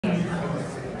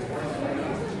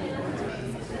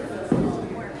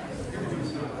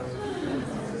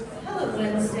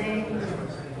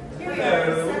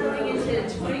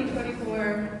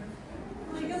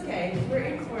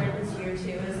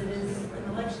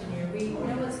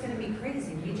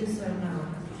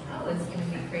know it's going to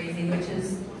be crazy, which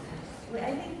is,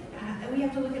 I think we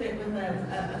have to look at it with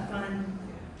a fun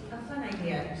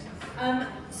idea.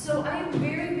 So I'm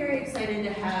very, very excited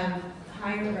to have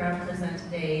Higher Ground present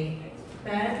today.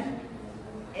 Ben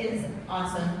is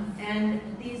awesome, and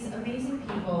these amazing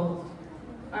people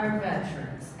are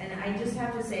veterans. And I just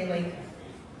have to say, like,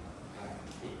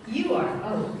 you are.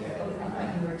 Oh, I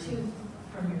thought you were too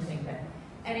from your thing. But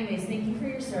anyways, thank you for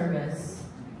your service.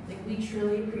 Like, we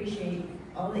truly appreciate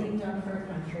all that you've done for our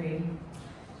country.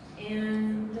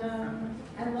 And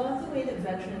I love the way that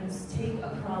veterans take a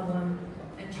problem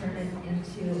and turn it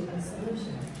into a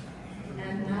solution.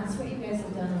 And that's what you guys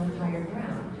have done with Higher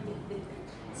Ground.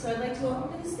 So I'd like to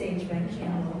welcome to the stage Ben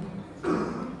Campbell.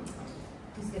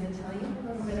 He's going to tell you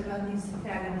a little bit about these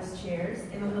fabulous chairs.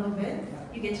 In a little bit,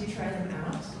 you get to try them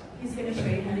out. He's going to show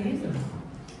you how to use them.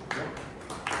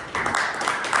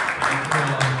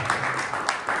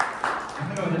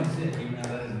 I'm going to go ahead and sit, even though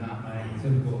that is not my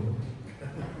typical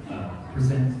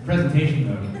presentation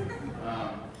mode.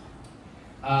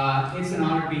 It's an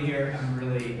honor to be here. I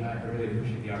really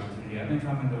appreciate the opportunity. I've been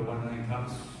coming to 1 Million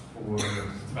Cups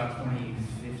since about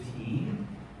 2015.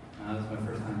 This is my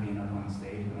first time being up on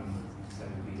stage, but I'm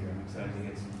excited to be here. I'm excited to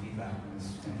get some feedback from this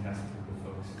fantastic group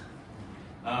of folks.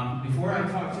 Before I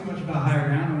talk too much about Higher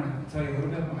Ground, I want to tell you a little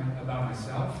bit about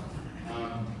myself.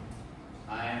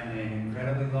 I am an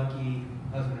incredibly lucky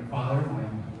husband and father. My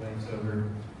wife's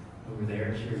over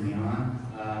there cheering me on.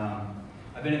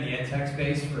 I've been in the ed tech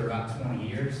space for about 20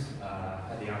 years.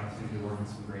 Had the opportunity to work in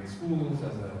some great schools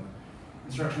as an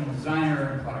instructional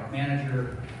designer and product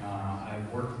manager.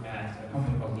 I've worked at a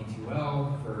company called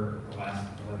D2L for the last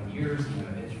 11 years in the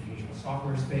educational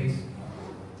software space.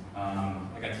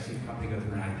 I got to see the company go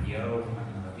through an IPO.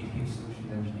 I'm a VP of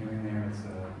Solutions Engineering there. It's a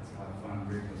lot of fun,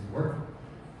 great place to work.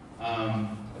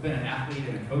 I've been an athlete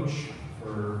and a coach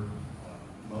for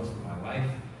most of my life.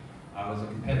 I was a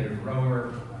competitive rower,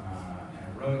 and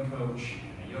a rowing coach,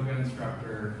 and a yoga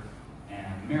instructor, and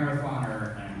a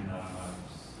marathoner, and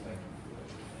like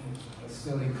a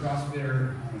silly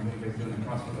CrossFitter. I don't know if anybody's doing the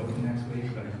CrossFit Open next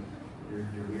week, but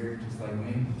you're weird just like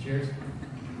me. Cheers.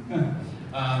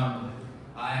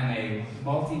 I am a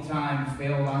multi-time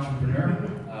failed entrepreneur.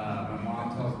 My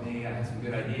mom tells me I had some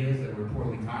good ideas that were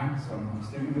poorly timed, so I'm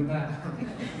sticking with that.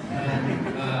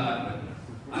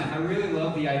 And I really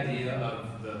love the idea of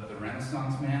the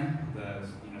Renaissance man,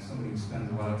 somebody who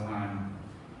spends a lot of time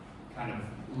kind of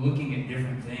looking at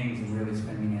different things and really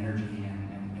spending energy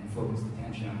and focused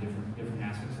attention on different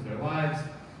aspects of their lives.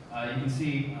 You can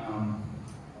see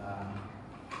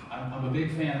I'm a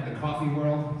big fan of the coffee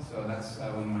world, so that's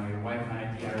when my wife and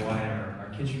I DIY our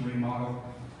kitchen remodel.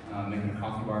 Making a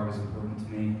coffee bar was important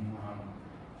to me.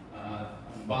 On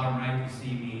the bottom right, you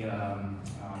see me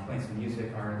playing some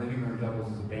music. Our living room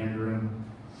doubles as a band room,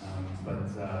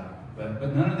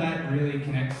 but none of that really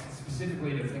connects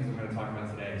specifically to things I'm going to talk about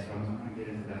today, so I'm not going to get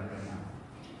into that right now.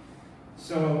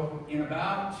 So in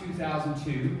about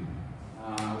 2002,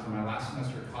 I was in my last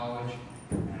semester of college,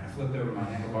 and I flipped over my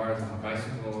handlebars on a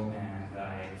bicycle, and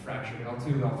I fractured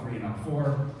L2, L3, and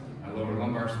L4, my lower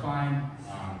lumbar spine.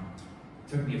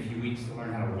 It took me a few weeks to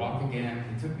learn how to walk again.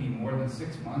 It took me more than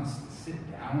 6 months to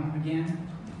sit down again,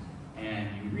 and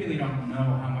you really don't know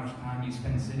how much time you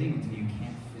spend sitting until you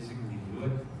can't physically do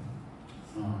it.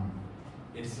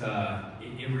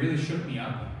 It really shook me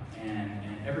up, and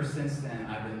ever since then,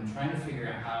 I've been trying to figure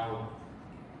out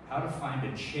how to find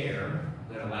a chair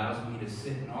that allows me to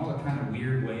sit in all the kind of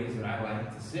weird ways that I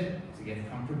like to sit, to get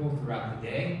comfortable throughout the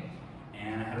day,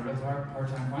 and I had a real hard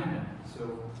time finding it.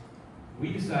 So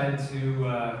we decided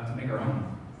to make our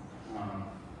own.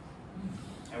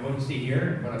 And what you see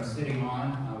here, what I'm sitting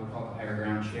on, we call it the Higher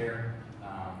Ground chair.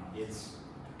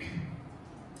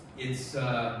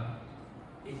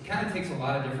 It kind of takes a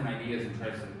lot of different ideas and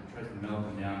tries to meld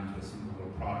them down into a simple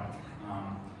little product.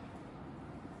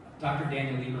 Dr.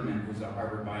 Daniel Lieberman, who's a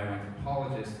Harvard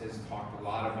bioanthropologist, has talked a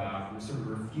lot about sort of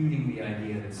refuting the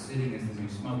idea that sitting is the new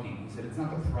smoking. He said it's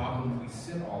not the problem that we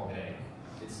sit all day,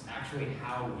 it's actually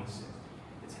how we sit.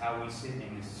 It's how we sit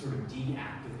in this sort of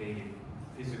deactivated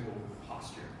physical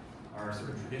posture. Our sort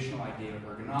of traditional idea of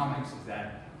ergonomics is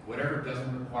that whatever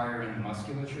doesn't require any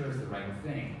musculature is the right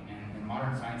thing, and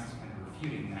modern science is kind of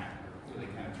refuting that, or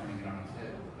really kind of turning it on its head a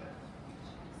little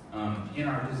bit. In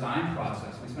our design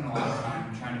process, we spend a lot of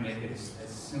time trying to make it as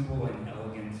simple and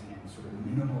elegant and sort of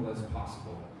minimal as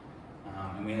possible.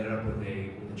 And we ended up with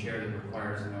a chair that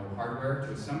requires no hardware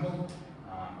to assemble.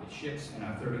 It ships in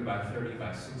a 30 by 30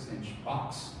 by 6 inch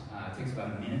box. It takes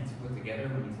about a minute to put together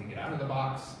when you take it out of the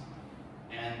box.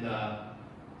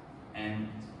 And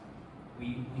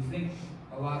we think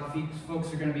a lot of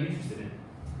folks are going to be interested in it.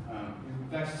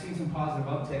 We've actually seen some positive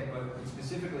uptick, but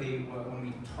specifically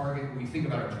when we think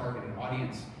about our targeted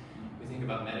audience, we think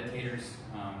about meditators.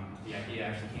 The idea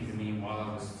actually came to me while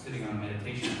I was sitting on a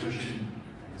meditation cushion.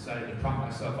 I decided to prop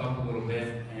myself up a little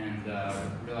bit and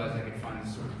realized I could find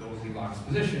this sort of Goldilocks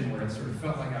position where it sort of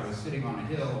felt like I was sitting on a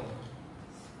hill,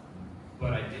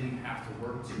 but I didn't have to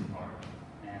work too hard.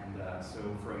 And so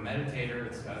for a meditator,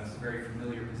 it's a very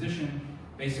familiar position.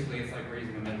 Basically, it's like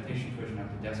raising a meditation cushion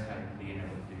up the desk height and being able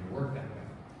to do your work that way.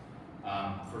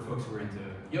 For folks who are into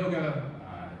yoga,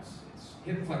 it's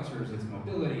hip flexors, it's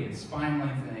mobility, it's spine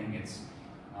lengthening, it's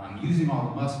using all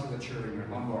the musculature in your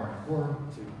lumbar and core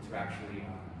to actually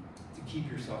to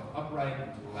keep yourself upright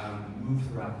and to allow you to move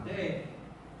throughout the day.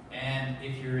 And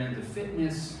if you're into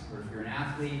fitness or if you're an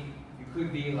athlete, you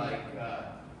could be like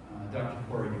Dr.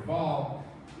 Corey Duvall,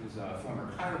 who's a former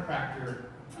chiropractor,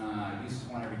 uses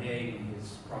one every day in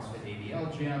his CrossFit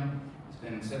ABL gym. He's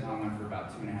been sitting on one for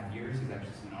about 2.5 years. He's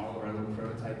actually seen all of our little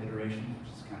prototype iterations,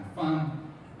 which is kind of fun.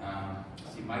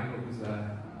 See Michael, who's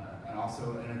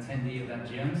also an attendee of that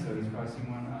gym, so he's probably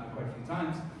seen one quite a few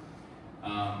times.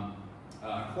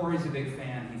 Corey's a big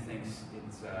fan. He thinks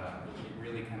it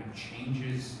really kind of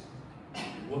changes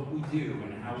what we do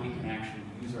and how we can actually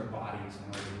use our bodies in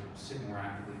order to sit more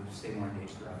actively, stay more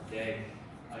engaged throughout the day.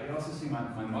 You also see my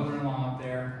mother-in-law up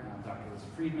there, Dr. Liz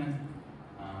Friedman.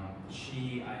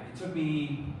 It took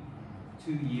me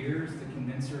 2 years to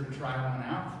convince her to try one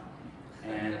out.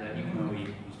 And even though we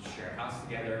used to share a house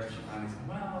together, she finally said,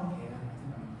 well, okay,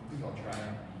 I think I'll try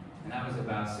it. And that was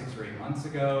about 6 or 8 months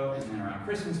ago. And then around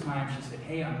Christmas time, she said,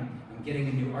 hey, I'm getting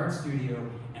a new art studio,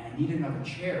 and I need another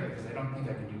chair because I don't think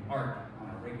I can do art on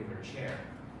a regular chair.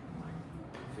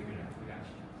 Figured it out, we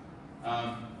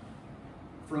got you.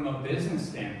 From a business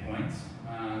standpoint,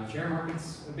 the chair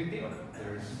market's a big deal.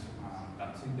 There's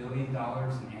about $2 billion in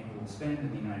annual spend in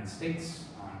the United States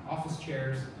on office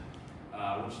chairs,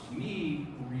 which to me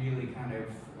really kind of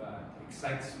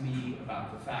excites me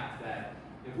about the fact that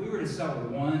if we were to sell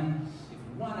one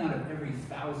out of every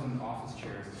 1,000 office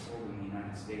chairs that's sold in the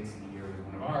United States in a year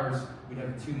with one of ours, we'd have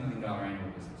a $2 million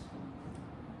annual business.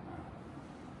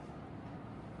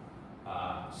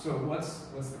 So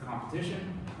what's the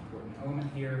competition? Important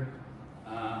element here.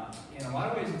 In a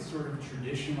lot of ways, it's sort of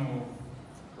traditional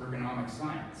ergonomic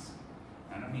science.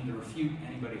 I don't mean to refute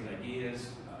anybody's ideas.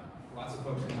 Lots of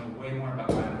folks know way more about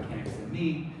biomechanics than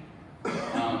me.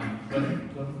 But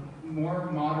the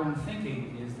more modern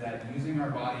thinking is that using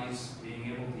our bodies, being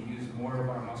able to use more of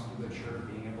our musculature,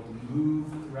 being able to move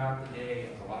throughout the day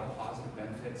has a lot of positive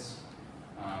benefits.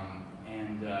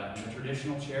 And the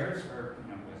traditional chairs are,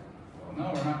 no,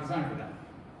 we're not designed for that.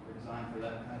 We're designed for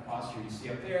that kind of posture you see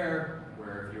up there,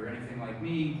 where if you're anything like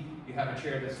me, you have a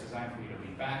chair that's designed for you to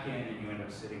lean back in, and you end up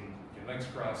sitting with your legs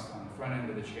crossed on the front end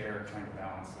of the chair, trying to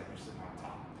balance like you're sitting on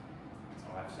top. That's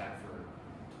how I've sat for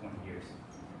 20 years.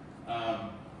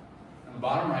 On the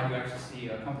bottom right, you actually see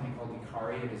a company called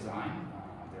Icaria Design.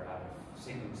 They're out of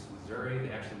St. Louis, Missouri.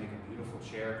 They actually make a beautiful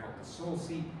chair called the Soul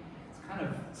Seat. It's kind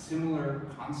of similar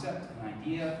concept and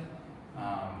idea.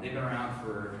 They've been around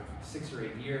for 6 or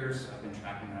 8 years. I've been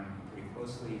tracking them pretty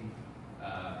closely.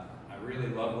 I really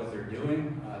love what they're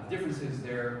doing. The difference is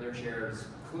their chair is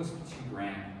close to $2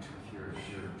 grand if you're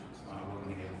willing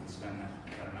to be able to spend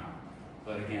that amount.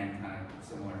 But again, kind of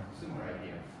similar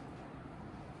idea.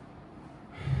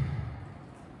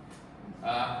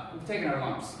 We've taken our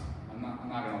lumps. I'm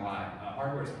not going to lie.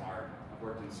 Hardware is hard. I've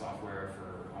worked in software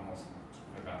for almost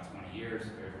about 20 years.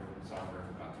 I've worked in software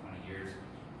for about 20 years.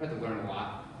 I've had to learn a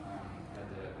lot.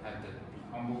 Had to be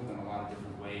humbled in a lot of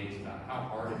different ways about how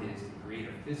hard it is to create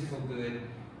a physical good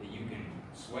that you can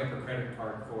swipe a credit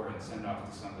card for and send off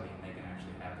to somebody and they can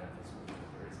actually have that physical good.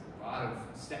 There's a lot of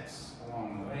steps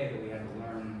along the way that we had to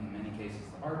learn, in many cases,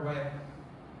 the hard way.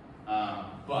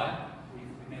 But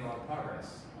we've made a lot of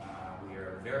progress. We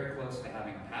are very close to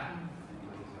having a patent.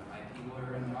 Anybody who's an IP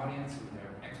lawyer in the audience, we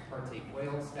have ex parte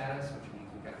Quail status, which means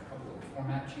we've got a couple of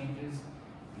format changes,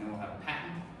 and then we'll have a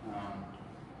patent.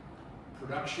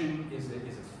 Production is a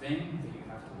thing that you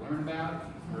have to learn about.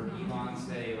 If you've heard Elon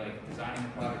say, like, designing a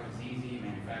product is easy,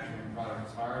 manufacturing a product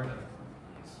is hard,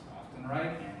 he's often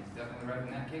right, and he's definitely right in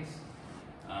that case.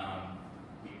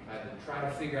 We've had to try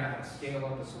to figure out how to scale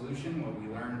up a solution. What we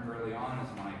learned early on is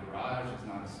my garage is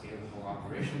not a scalable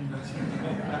operation,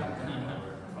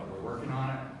 but we're working on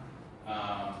it.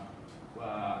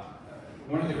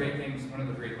 One of the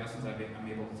great lessons I'm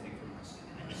able to take from this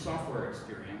software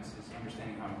experience is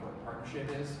understanding how important partnership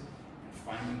is and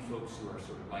finding folks who are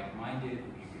sort of like-minded, who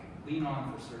you can lean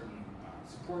on for certain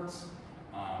supports.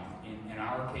 In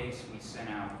our case, I sent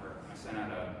out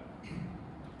a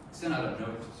sent out a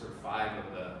note to sort of 5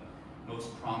 of the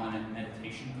most prominent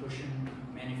meditation cushion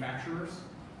manufacturers.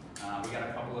 We got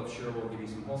a couple of, sure, we'll give you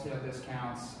some wholesale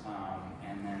discounts,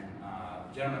 and then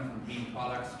a gentleman from Bean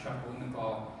Products, Chuck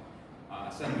Blumenthal,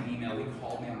 sent me an email. He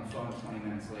called me on the phone 20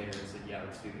 minutes later and said, yeah,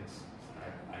 let's do this.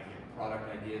 I get product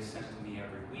ideas sent to me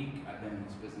every week. I've been in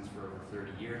this business for over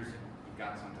 30 years. We've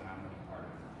got something I'm going to be part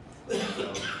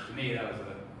of. So to me, that was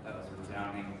a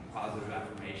resounding positive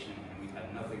affirmation, and we've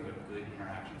had nothing but good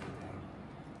interactions with him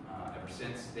ever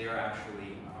since. They are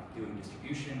actually doing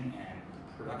distribution and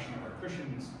production of our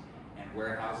cushions and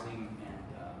warehousing and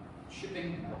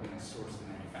shipping, and helping us source the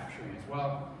manufacturing as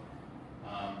well.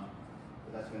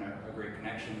 But that's been a great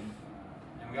connection.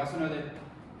 And we also know that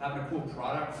having a cool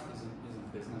product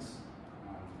isn't business.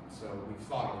 So we've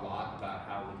thought a lot about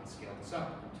how we can scale this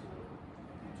up into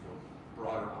a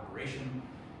broader operation.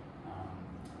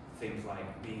 Things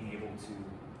like being able to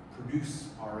produce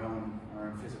our own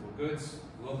physical goods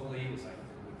locally is like,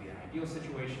 it would be an ideal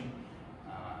situation.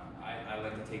 I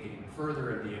like to take it even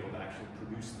further and be able to actually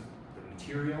produce the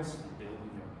materials, and build,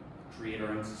 create our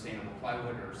own sustainable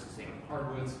plywood or sustainable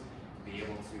hardwoods, to be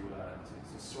able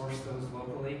to source those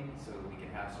locally, so that we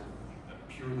can have sort of a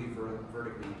purely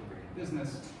vertically integrated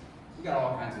business. We got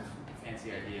all kinds of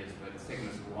fancy ideas, but it's taken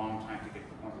us a long time to get to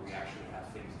the point where we actually have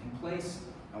things in place,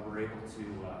 and we're able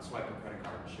to swipe a credit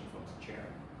card and ship folks a chair.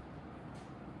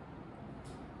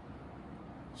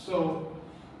 So,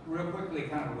 real quickly,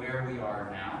 kind of where we are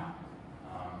now.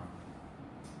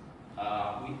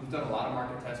 We've done a lot of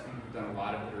market testing. We've done a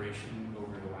lot of iteration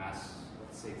over the last,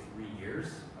 let's say, 3 years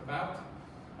about.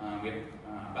 We have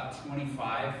about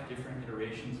 25 different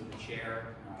iterations of the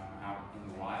chair out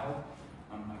in the wild.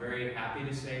 I'm very happy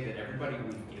to say that everybody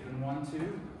we've given one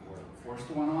to, or forced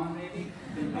one on maybe,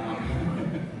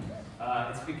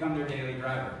 it's become their daily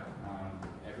driver.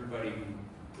 Everybody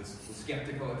was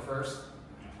skeptical at first,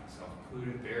 myself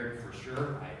included, Baird for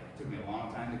sure. It took me a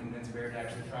long time to convince Baird to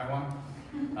actually try one.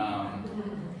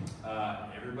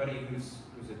 Everybody who's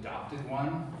adopted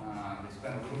one, they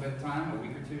spent a little bit of time, a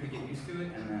week or 2 to get used to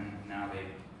it, and then now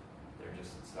they're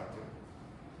just stuck to it.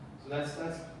 So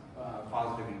that's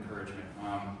positive encouragement.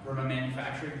 From a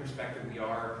manufacturing perspective, we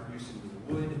are producing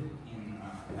the wood in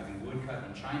having wood cut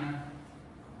in China.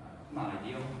 Not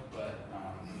ideal, but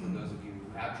for those of you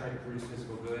who have tried to produce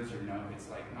physical goods, you know it's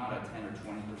like not a 10 or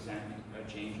 20%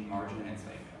 change in margin. It's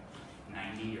like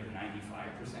 90 or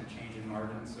 95% change in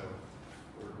margin. So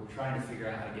we're trying to figure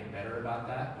out how to get better about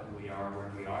that, but we are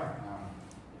where we are.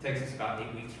 It takes us about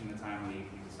 8 weeks from the time we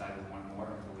decide we want more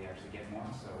until we actually get more.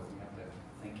 So we have to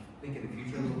think in the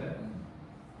future a little bit.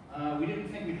 We didn't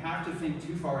think we'd have to think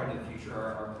too far into the future.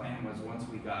 Our plan was, once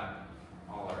we got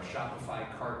all our Shopify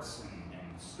carts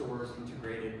and stores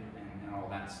integrated and all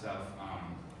that stuff,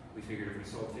 we figured if we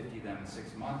sold 50 of them in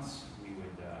 6 months, we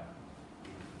would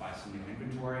buy some new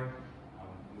inventory.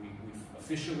 We've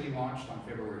officially launched on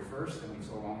February 1st, and we've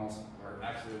sold almost, or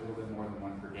actually a little bit more than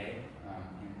one per day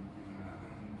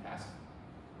in the past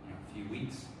few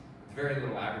weeks. With very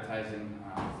little advertising.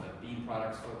 The Bean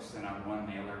Products folks sent out one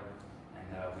mailer, and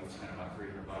we've spent about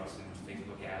 $300 in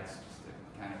Facebook ads just to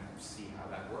kind of see how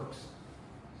that works.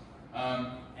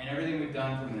 And everything we've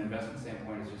done from an investment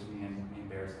standpoint is just me and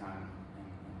Bear's time and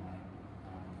money.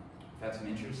 We've had some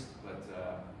interest, but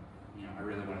I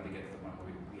really wanted to get to the point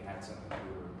where we had something that we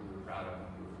were proud of,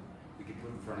 and we could put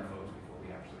in front of folks before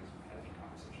we actually had any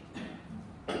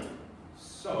conversations.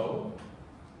 So,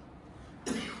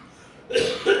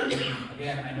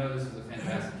 again, I know this is a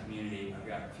fantastic community. I've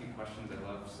got a few questions I'd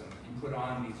love some input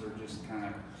on. These are just kind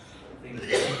of things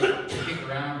to kick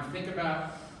around, think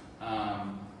about.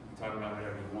 Talk about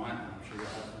whatever you want. I'm sure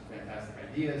you'll have some fantastic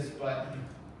ideas, but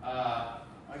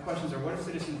my questions are: what if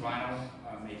Citizen Vinyl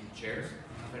made chairs?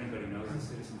 I don't know if anybody knows the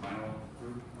Citizen Vinyl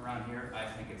group around here. I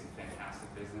think it's a fantastic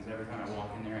business. Every time I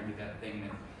walk in there and do that thing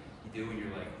that you do when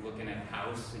you're like looking at a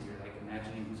house and you're like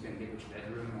imagining who's going to get which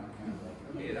bedroom, I'm kind of like,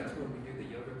 okay, that's where we do the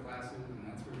yoga classes, and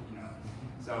that's where,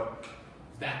 So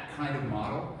that kind of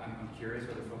model, I'm curious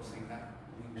whether folks think that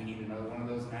we need another one of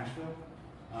those in Nashville.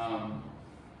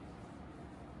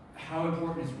 How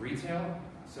important is retail?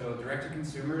 So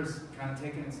direct-to-consumer has kind of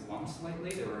taken its lumps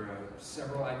lately. There were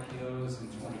several IPOs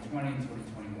in 2020 and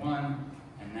 2021,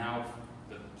 and now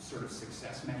the sort of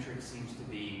success metric seems to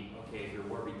be, okay, if you're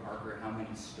Warby Parker, how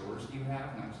many stores do you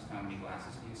have, not just how many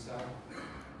glasses do you sell?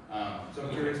 So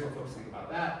I'm curious what folks think about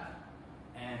that.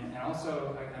 And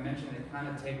also, I mentioned it kind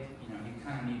of you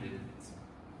kind of need to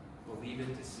believe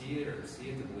it to see it, or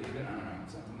see it to believe it, I don't know,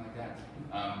 something like that.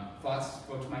 Thoughts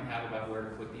folks might have about where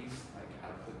to put these, like how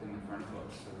to put them in front of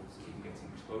folks so you can get some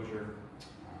exposure.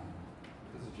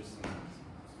 Those are just some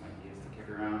ideas to kick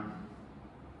around.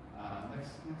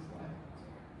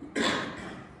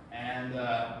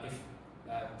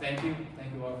 thank you.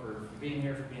 Thank you all for being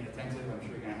here, for being attentive. I'm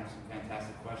sure you're going to have some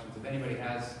fantastic questions. If anybody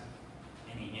has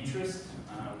any interest,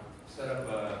 set up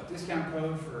a discount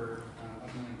code for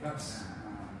 1 million cups.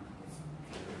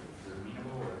 If you're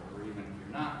amenable, or even if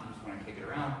you're not, you just want to kick it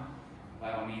around,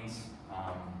 by all means.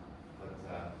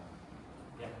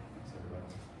 Yeah, thanks everybody.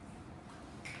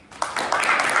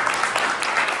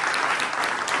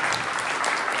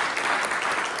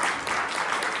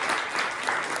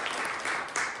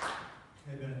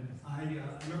 Hey Ben, I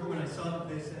remember when I saw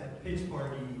this at Pitch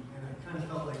Party, and I kind of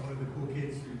felt like one of the cool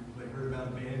kids who heard about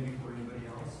a band before anybody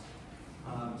else.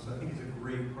 So I think it's a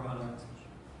great product.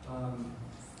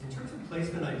 In terms of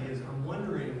placement ideas, I'm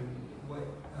wondering what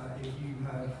if you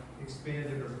have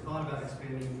expanded or thought about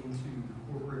expanding into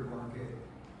the corporate market,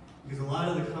 because a lot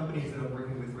of the companies that I'm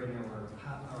working with right now are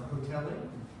hoteling,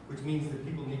 which means that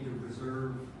people need to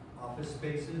reserve office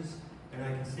spaces. And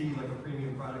I can see like a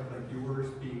premium product like yours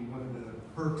being one of the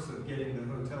perks of getting the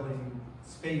hoteling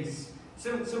space,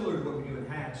 similar to what we do at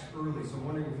Hatch early. So I'm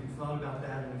wondering if you've thought about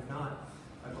that, and if not,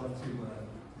 I'd love to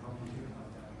help you think about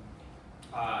that.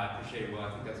 I appreciate it. Well, I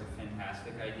think that's a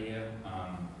fantastic idea.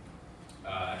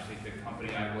 Actually, the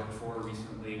company I work for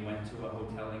recently went to a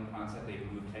hoteling concept. They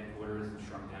moved headquarters and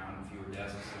shrunk down fewer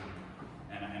desks.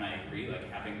 And I agree,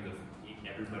 like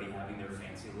everybody having their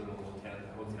fancy little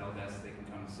hotel desk they can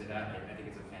come sit at. I think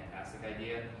it's a fantastic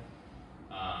idea.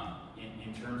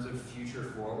 In terms of future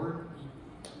forward,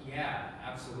 yeah,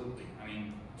 absolutely. I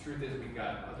mean, truth is we've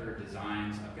got other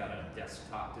designs. I've got a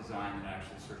desktop design that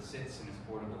actually sort of sits and is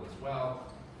portable as well.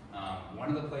 One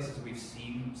of the places we've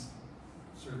seen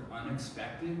sort of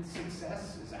unexpected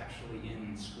success is actually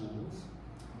in schools.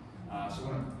 So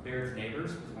one of Baird's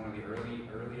neighbors was one of the early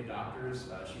adopters.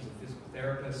 She's a physical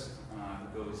therapist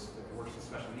who works with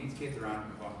special needs kids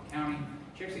around Boston County.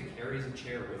 She actually carries a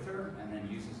chair with her and then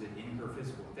uses it in her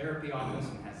physical therapy office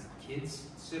and has kids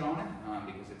sit on it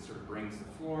because it sort of brings the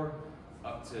floor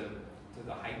up to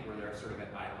the height where they're sort of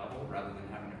at eye level rather than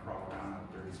having to crawl around on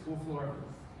a dirty school floor.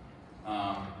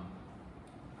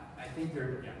 I think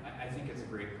it's a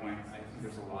great point. I think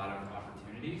there's a lot of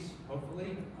opportunities,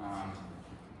 hopefully.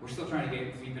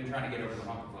 We've been trying to get over the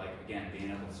hump of, like, again,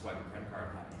 being able to swipe a credit card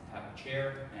and have a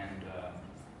chair, and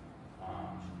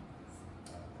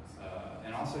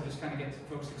also just kind of get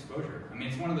folks exposure. I mean,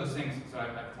 it's one of those things, so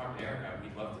I've talked to Erica,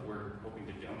 we're hoping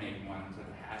to donate one to the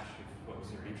Hatch if folks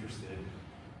are interested.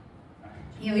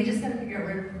 Yeah, we just got to figure out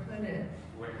where to put it.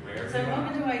 Where? So I'm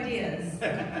open to ideas.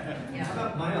 Yeah. How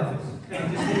about my office?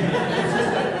 It's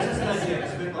just an idea.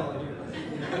 Spitball idea.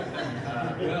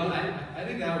 Well, I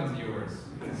think that one's yours.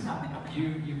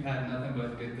 You've had nothing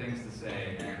but good things to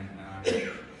say, and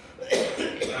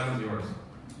that one's yours.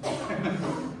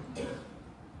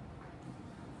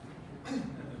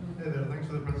 Hey there, thanks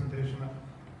for the presentation.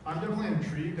 I'm definitely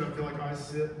intrigued. I feel like I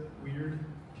sit weird,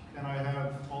 and I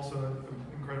have also an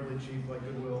incredibly cheap, like,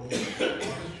 Goodwill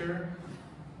office chair.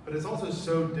 But it's also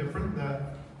so different that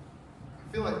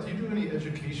I feel like, do you do any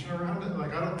education around it?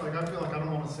 Like, I feel like I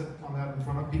don't want to sit on that in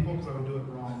front of people because I would do it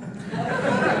wrong.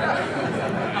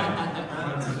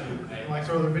 Like,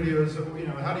 so are there videos of,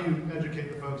 how do you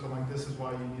educate the folks on, like, this is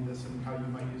why you need this and how you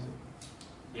might use it?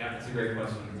 Yeah, that's a great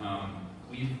question.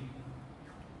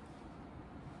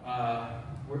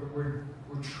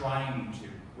 We're trying to.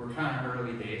 We're kind of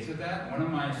early days with that. One of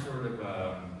my sort of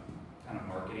kind of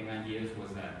marketing ideas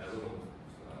was that little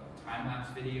time-lapse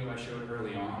video I showed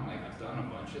early on. Like, I've done a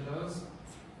bunch of those.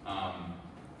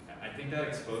 I think that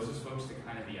exposes folks to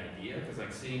kind of the idea, because,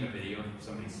 like, seeing a video of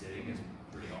somebody sitting is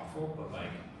pretty awful, but,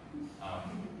 like,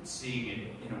 seeing it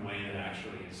in a way that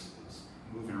actually is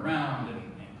moving around and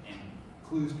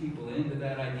clues people into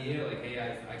that idea, like, hey,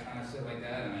 I kind of sit like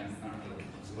that and I'm not really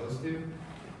supposed to.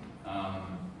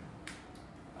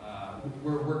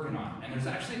 We're working on it. And there's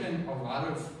actually been a lot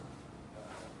of,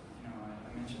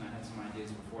 I mentioned I had some ideas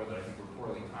before that I think were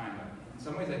poorly timed. In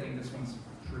some ways, I think this one's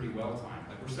pretty well timed.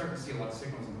 Like, we're starting to see a lot of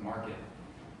signals in the market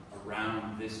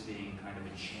around this being kind of a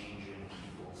change in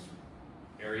people's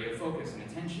area of focus and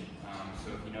attention.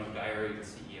 So if you know Diary of the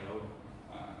CEO,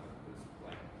 was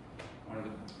like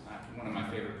one of my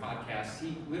favorite podcasts.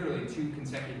 He literally 2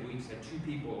 consecutive weeks had 2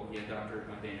 people. He had Dr.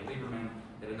 Daniel Lieberman,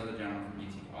 he had another gentleman from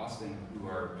UT Austin, who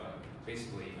are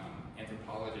basically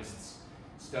anthropologists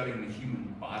studying the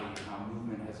human body and how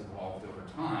movement has evolved over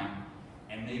time.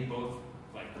 And they both,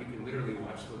 like, we could literally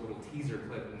watch the little teaser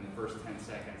clip in the first 10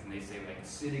 seconds, and they say, like,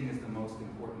 sitting is the most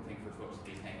important thing for folks to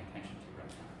be paying attention to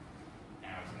right now.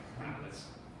 And I was like, wow,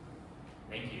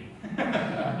 thank you.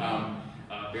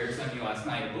 Baird sent me last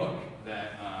night a book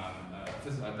that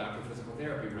a doctor of physical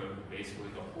therapy wrote. Basically,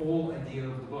 the whole idea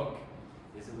of the book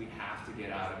is that we have to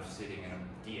get out of sitting in a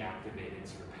deactivated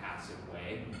sort of passive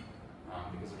way,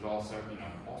 because there's all sorts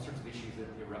of issues that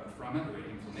erupt from it, right?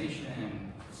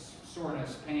 Inflammation,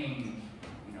 soreness, pain,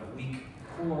 weak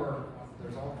core.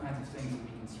 There's all kinds of things that we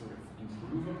can sort of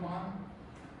improve upon.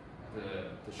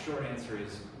 The short answer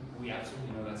is we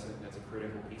absolutely know that's a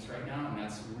critical piece right now, and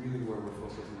that's really where we're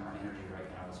focusing our energy right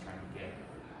now, is trying to get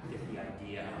the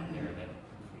idea out there that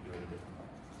we can do it a different way.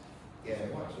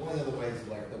 Yeah, one of the ways,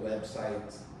 like the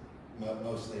website's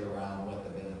mostly around what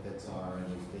the benefits are and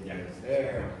these videos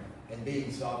there. And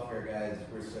being software guys,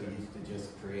 we're so used to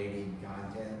just creating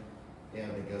content,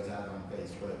 that goes out on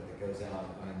Facebook, that goes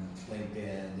out on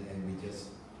LinkedIn, and we just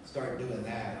start doing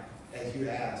that. As you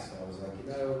asked, I was like,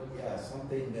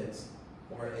 something that's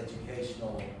more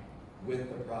educational with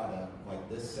the product, like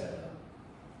this setup,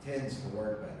 tends to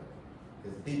work better.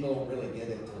 Because people don't really get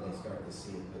it until they start to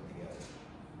see it put together.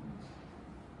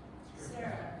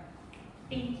 Sarah.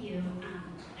 Thank you.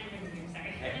 I'm over here,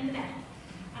 sorry. In the back.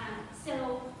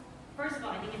 So, first of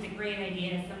all, I think it's a great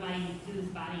idea as somebody whose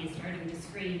body is starting to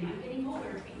scream, I'm getting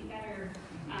older, treat me better.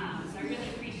 So I really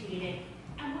appreciate it.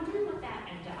 I'm wondering what that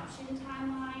adoption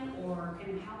timeline or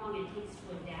kind of how long it takes to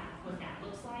adapt, what that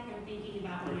looks like. I'm thinking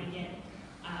about when I get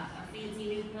a fancy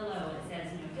new pillow. It says,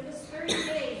 give us 30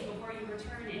 days before you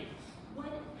return it.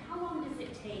 How long does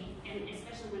it take, and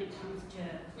especially when it comes to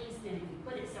placement, if you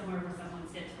put it somewhere where someone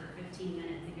sits for 15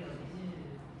 minutes and goes,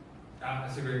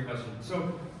 That's a great question.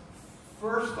 So,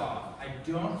 first off, I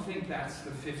don't think that's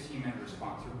the 15-minute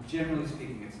response. Generally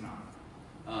speaking, it's not.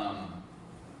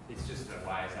 It's just that,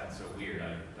 why is that so weird? I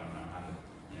don't know.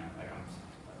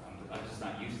 I'm just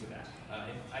not used to that.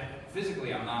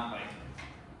 Physically, I'm not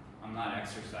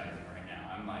exercising right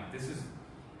now. I'm like, this is,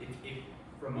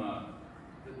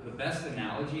 the best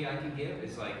analogy I can give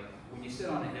is like when you sit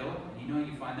on a hill, and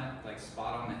you find that like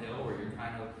spot on the hill where you're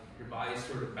kind of, your body's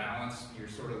sort of balanced, you're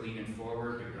sort of leaning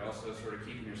forward, but you're also sort of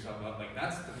keeping yourself up. Like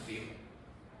that's the feeling.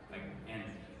 And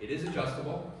it is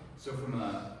adjustable. So from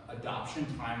a adoption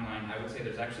timeline, I would say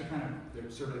there's actually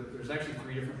there's actually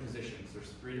 3 different positions.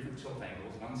 There's 3 different tilt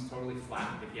angles. One's totally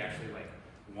flat. If you actually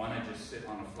want to just sit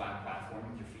on a flat platform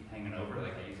with your feet hanging over,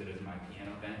 like I use it as my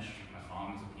piano bench. My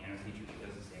mom's a piano teacher, she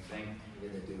does the same thing.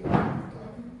 You're gonna do it.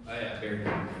 Oh yeah, very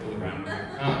good. Pull it around.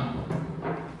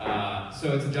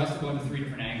 So it's adjustable into 3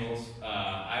 different angles.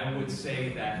 I would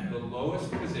say that the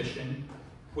lowest position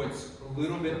puts a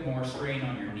little bit more strain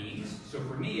on your knees. So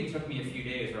for me, it took me a few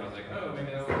days where I was like, oh,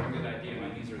 maybe that wasn't a good idea. My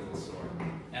knees are a little sore.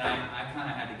 And I kind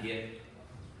of had to get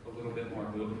a little bit more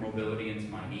mobility into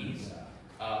my knees.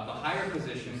 The higher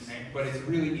position, but it's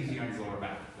really easy on your lower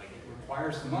back. Like it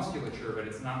requires some musculature, but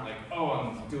it's not like, oh,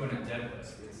 I'm doing a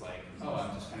deadlift. It's like, oh,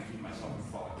 I'm just kind of keeping myself from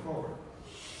falling forward.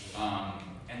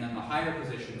 And then the higher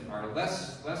positions are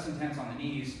less intense on the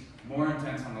knees, more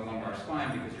intense on the lumbar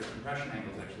spine because your compression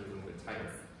angle is actually a little bit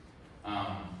tighter.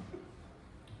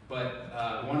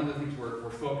 But one of the things we're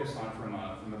focused on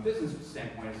from a business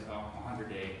standpoint is a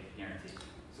 100-day guarantee.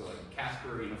 So like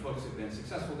Casper, folks have been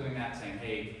successful doing that, saying,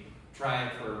 hey, try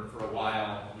it for a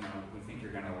while. We think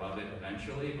you're going to love it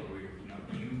eventually, but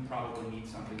you probably need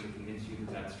something to convince you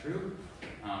that that's true.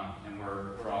 And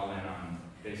we're all in on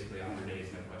basically 100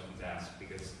 days, no questions asked,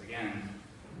 because again,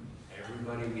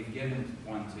 everybody we've given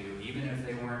one to, even if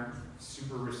they weren't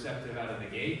super receptive out of the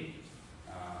gate,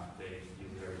 they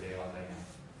use it every day all day now.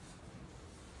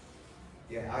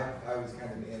 Yeah, I was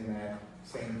kind of in that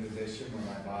same position with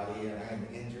my body, and I had an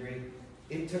injury.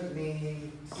 It took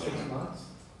me 6 months,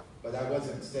 but I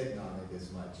wasn't sitting on it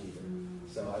as much either.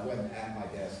 So I wasn't at my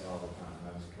desk all the time.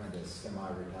 I was kind of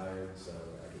semi-retired, so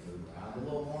I could move around a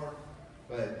little more.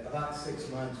 But about 6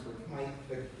 months, which might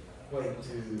equate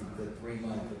to the 3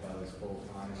 months if I was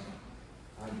full-time,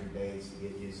 100 days to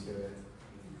get used to it.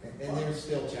 And there's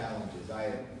still challenges.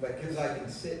 But because I can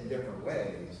sit in different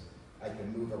ways, I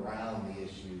can move around the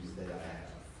issues that I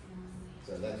have.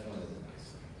 So that's one of the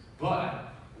nice things.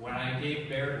 But when I gave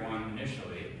Baird one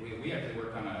initially, we actually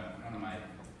worked on one of my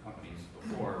companies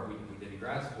before we did in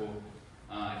grad school.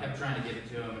 I kept trying to give it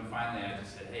to him, and finally I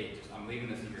just said, hey, I'm leaving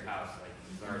this at your house. Like,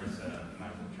 it's already set up. You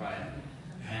might as well try it.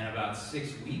 And about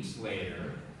 6 weeks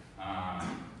later,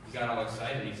 he got all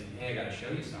excited. He said, hey, I got to show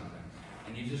you something.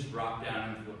 And he just dropped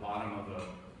down into the bottom of a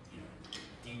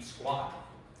deep squat.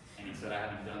 And he said, I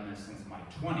haven't done this since my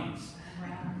 20s,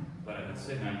 but I've been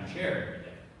sitting on your chair every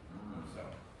day. So.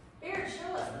 Baird,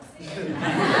 show us. Let's see it.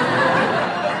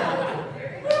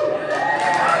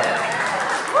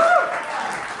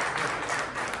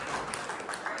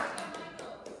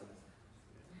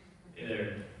 Hey there.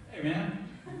 Hey, man.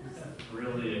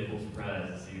 Really a cool surprise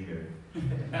to see you here.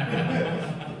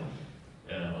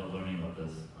 Yeah, I love learning about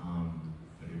this.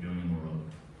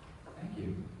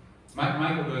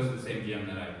 Michael goes to the same gym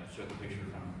that I showed the picture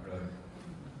from earlier.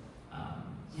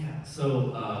 Yeah,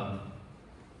 so,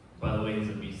 by the way, he's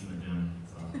a beast in the gym.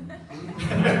 It's awesome.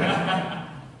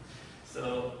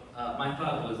 So, my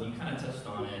thought was, you kind of touched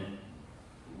on it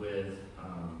with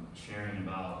sharing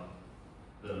about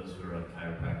those who are like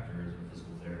chiropractors or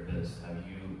physical therapists. Have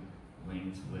you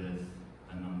linked with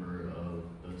a number of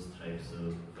those types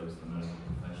of folks in the medical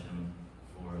profession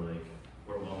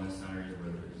or wellness centers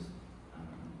where there's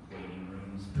waiting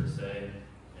rooms per se,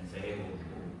 and say, hey, we'll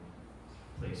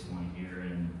place one here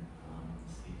and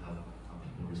see how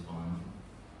people respond?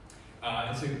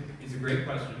 It's a great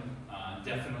question.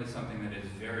 Definitely something that is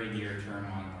very near term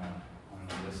on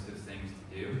the list of things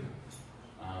to do.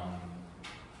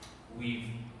 We've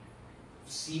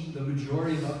seen the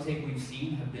majority of uptake we've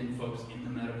seen have been folks in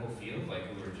the medical field, like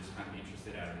who are just kind of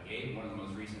interested out of the gate. One of the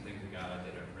most recent things we got, I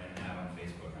ran an ad on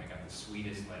Facebook, and I got the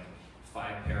sweetest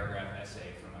 5-paragraph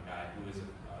essay from a guy who is a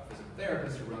physical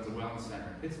therapist who runs a wellness center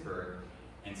in Pittsburgh,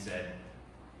 and said,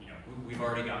 we've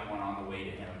already got one on the way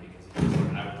to him because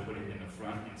I will put it in the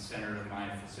front and center of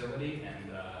my facility,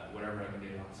 and whatever I can do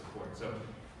to help support. So,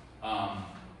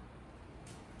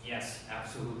 yes,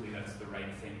 absolutely, that's the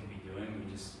right thing to be doing. We've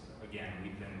been just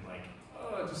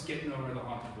getting over the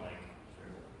hump of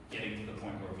getting to the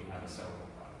point where we have a sellable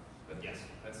product. But yes,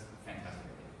 that's a fantastic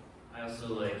idea. I also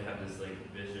have this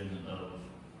vision of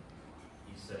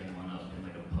you setting one up in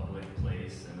a public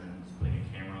place and then just putting a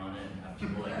camera on it and have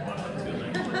people watch up to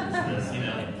it, what is this,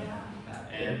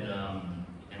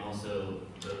 and also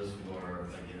those who are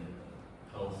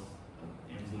health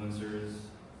influencers,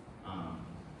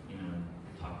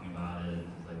 talking about it and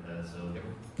things like that. So just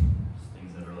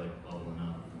things that are bubbling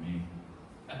up for me.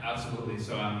 Absolutely.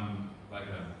 So I'm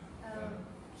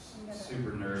a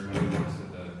super nerd when it comes to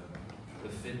the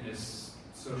fitness,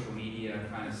 social media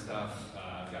kind of stuff.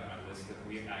 I've got my list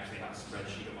we actually have a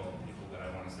spreadsheet of all the people that I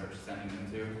want to start sending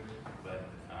them to. But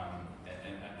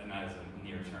and that is a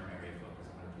near-term area of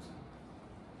focus,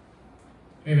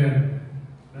 100%. Hey Ben,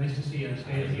 nice to see you on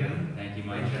stage again. Thank you,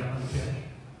 Mike. Nice job on the pitch.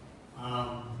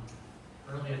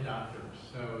 Early adopters.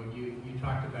 So you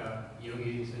talked about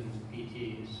yogis and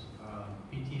PTs.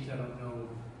 PTs, I don't know,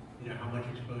 how much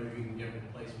exposure you can get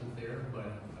with placement there,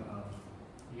 but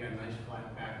you got a nice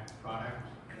flat pack product,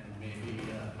 and maybe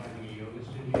finding a yoga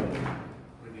studio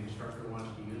where the instructor wants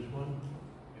to use one.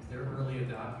 If they're early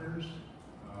adopters,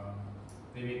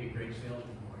 they may be great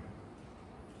salesmen for you.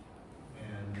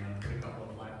 And put a couple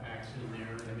of flat packs in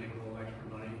there, they make a little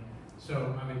extra money.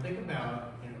 So think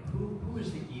about who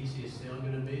is the easiest sale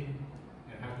going to be,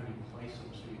 and how can you place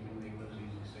them so you can make those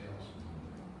easy sales,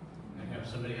 and have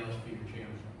somebody else be your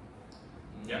champion.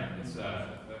 Yeah, it's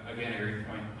again a great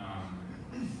point.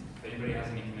 If anybody has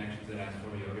any connections at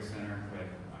Asheville Yoga Center,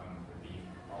 would be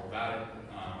all about it.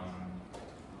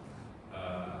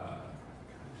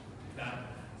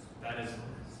 That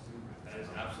is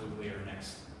absolutely our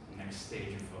next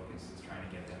stage of focus, is trying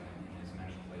to get them in as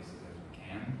many places as we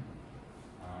can.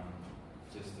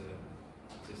 Just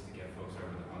to get folks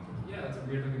over the hump. Yeah, that's a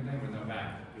weird looking thing with no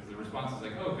back. Because the response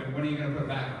is oh, good, when are you going to put a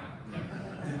back on it?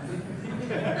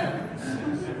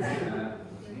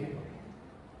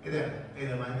 Hey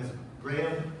there, my name is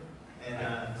Graham,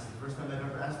 and this is the first time I've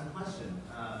ever asked a question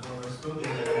or spoken. So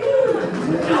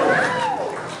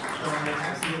I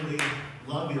absolutely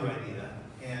love your idea,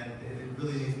 and it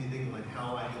really makes me think of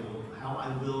how I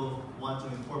will want to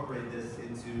incorporate this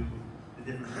into the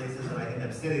different places that I end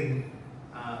up sitting.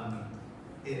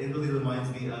 It really reminds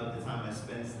me of the time I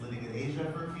spent living in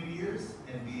Asia for a few years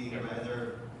and being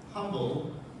rather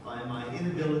humbled by my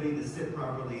inability to sit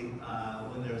properly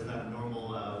when there's not a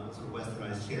normal sort of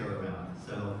westernized chair around.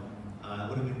 So it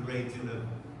would have been great to have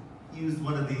used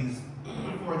one of these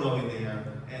before going there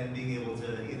and being able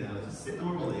to sit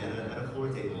normally at a floor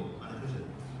table on a cushion.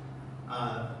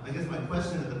 I guess my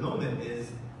question at the moment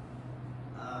is,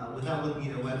 without looking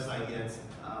at your website yet,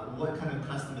 what kind of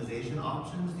customization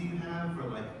options do you have for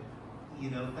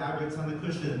fabrics on the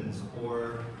cushions,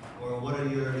 or what are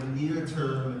your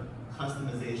near-term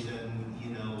customization,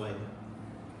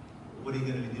 what are you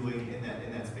going to be doing in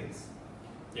that space?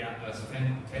 Yeah, that's a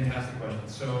fantastic question.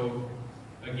 So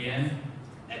again,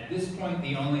 at this point,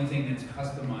 the only thing that's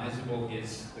customizable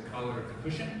is the color of the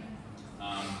cushion.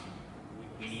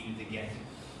 We needed to get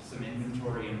some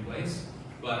inventory in place,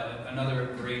 but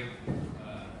another great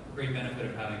benefit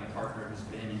of having a partner who's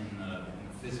been in the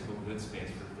physical goods space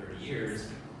for 30 years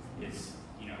is,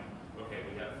 okay,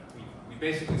 we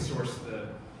basically source the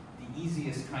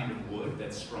easiest kind of wood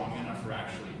that's strong enough for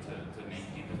actually to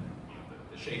maintain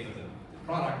the shape of the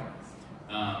product.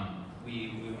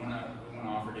 We want to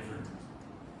offer different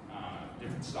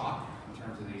different stock in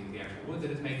terms of the actual wood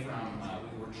that it's made from.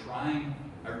 We were trying.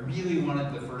 I really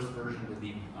wanted the first version to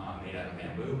be made out of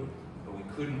bamboo, but we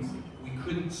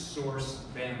couldn't source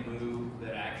bamboo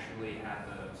that actually had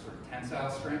the sort of tensile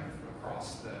strength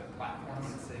across the platform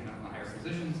when it's sitting up in the higher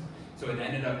positions. So it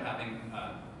ended up having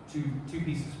two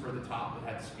pieces for the top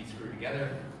that had to be screwed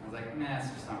together. I was like, nah, it's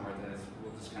just not worth it.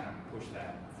 We'll just kind of push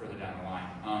that further down the line.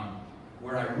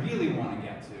 Where I really want to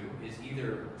get to is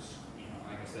either,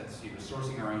 like I said, either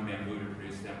sourcing our own bamboo to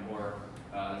produce them, or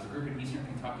there's a group in Eastern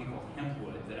Kentucky called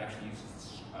Hempwood that actually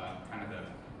uses kind of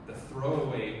the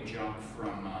throwaway junk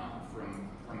from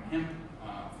hemp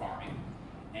farming,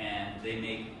 and they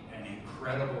make an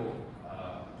incredible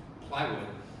plywood,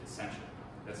 essentially.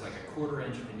 That's like a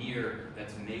 1/4-inch veneer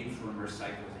that's made from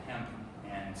recycled hemp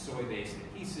and soy-based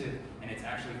adhesive, and it's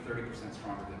actually 30%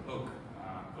 stronger than oak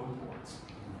boards.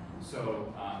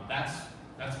 So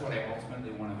that's what I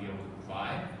ultimately want to be able to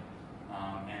provide,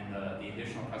 and the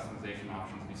additional customization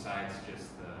options besides just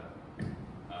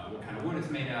what kind of wood it's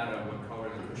made out of, what color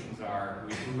the cushions are.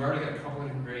 We've already got a couple of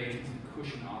different variations of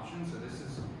cushion options. So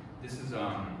this is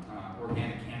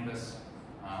organic canvas.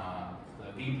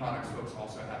 The Bean Products folks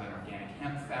also have an organic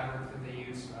hemp fabric that they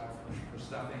use for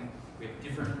stuffing. We have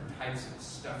different types of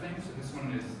stuffing. So this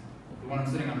one is, the one I'm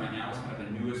sitting on right now is kind of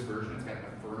the newest version. It's got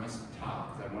the firmest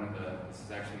top. This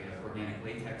is actually an organic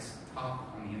latex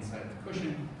top on the inside of the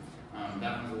cushion.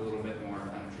 That one's a little bit more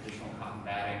kind of traditional cotton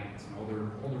batting. It's an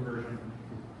older version.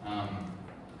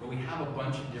 But we have a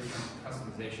bunch of different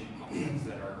customization options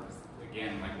that are,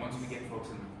 again, like once we get folks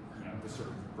in, the sort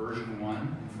of version 1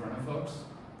 in front of folks,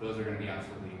 those are going to be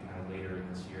absolutely kind of later in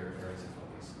this year areas of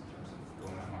focus in terms of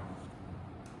going out market.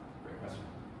 Great question.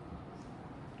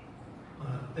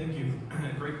 Thank you.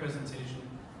 Great presentation.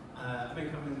 I've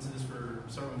been coming into this for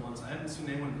several months. I haven't seen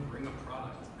anyone bring a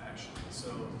product, actually. So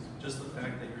just the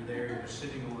fact that you're there, you're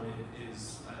sitting on it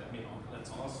is,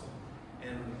 that's awesome.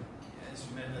 And as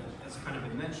kind of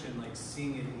been mentioned, like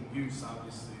seeing it in use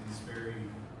obviously is very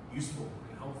useful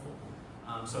and helpful.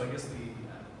 So I guess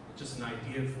just an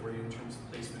idea for you in terms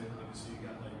of placement. Obviously, you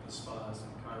got like the spas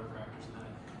and chiropractors and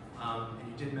that.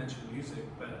 And you did mention music,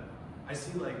 but I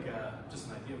see like just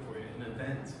an idea for you, an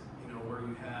event, where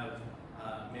you have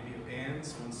maybe a band,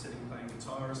 someone sitting playing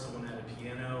guitar, someone at a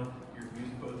piano.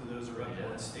 Both of those are up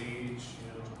on stage.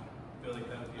 I feel like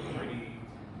that would be a pretty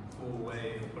cool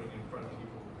way of putting it in front of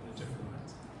people in a different way.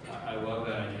 I love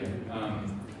that idea.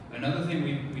 Another thing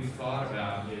we've thought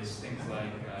about is things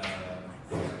like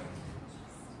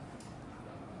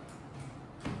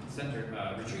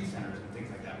retreat centers and things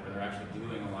like that, where they're actually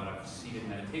doing a lot of seated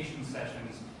meditation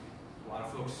sessions. A lot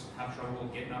of folks have trouble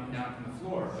getting up and down from the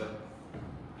floor, but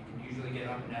you can usually get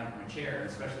up and down from a chair,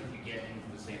 especially if you get into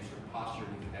the same sort of posture.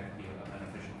 We think that could be a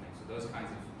beneficial thing. So those kinds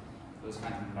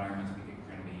of environments we think are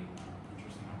going to be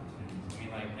interesting opportunities. I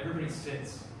mean, like everybody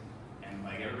sits, and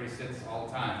like everybody sits all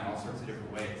the time in all sorts of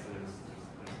different ways. So there's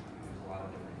a lot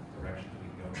of different directions we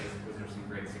can go. Those are some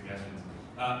great suggestions.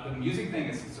 The music thing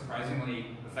is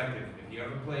surprisingly effective. If you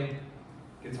ever played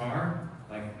guitar,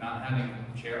 like not having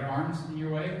chair arms in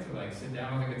your way to like sit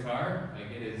down with a guitar,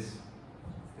 like it's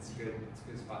a good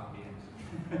spot to be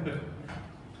in.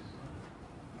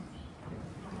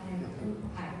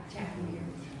 Hi, Jackie here.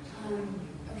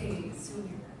 Okay, so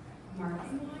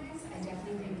marketing-wise, I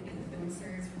definitely think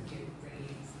influencers would do a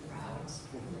great route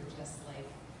for just like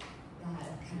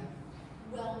that kind of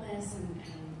wellness and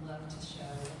love to show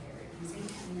what they're using.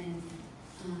 And then,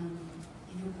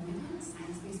 going on a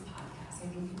science-based podcast, I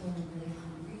think people are really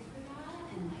hungry for that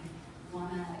and like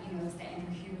wanna, it's the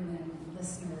Andrew Huberman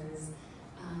listeners.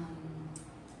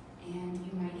 And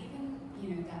you might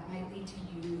even, that might lead to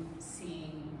you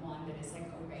seeing one that is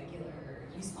like a regular,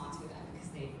 you sponsor them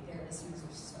because their listeners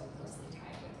are so closely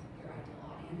tied with your ideal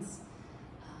audience.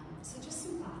 So just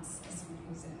some thoughts as someone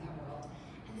who's in that world.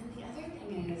 And then the other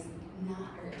thing is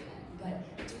not urgent, but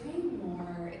doing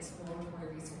more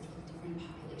exploratory research with different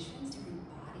populations, different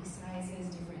body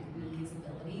sizes, different needs,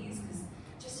 abilities, because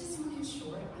just as someone who's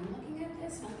short, I'm looking at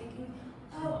this and I'm thinking,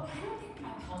 oh, I don't think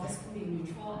my pelvis can be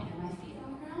neutral and my feet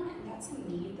on the ground, and that's a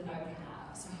need that I would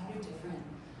have. So how do different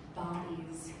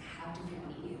bodies have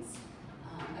different needs?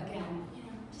 Again,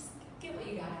 just get what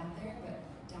you got out there, but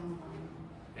down the line.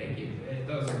 Thank you.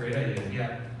 Those are great ideas.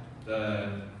 Yeah,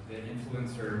 the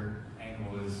influencer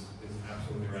angle is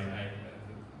absolutely right.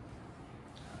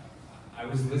 I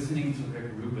was listening to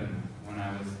Rick Rubin when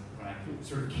I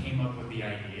sort of came up with the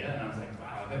idea, and I was like,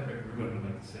 wow, I bet Rick Rubin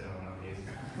would like to sit on one of these.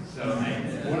 So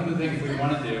one of the things we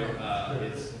want to do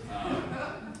is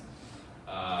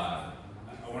I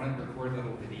want to record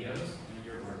little videos. And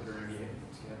you're a marketer,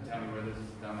 tell me where this is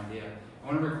a dumb idea. I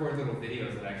want to record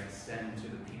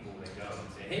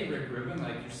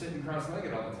like you're sitting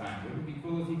cross-legged all the time. Wouldn't it be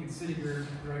cool if you could sit at your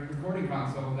recording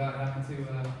console without having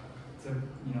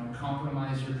to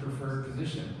compromise your preferred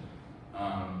position?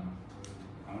 I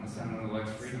want to sound one of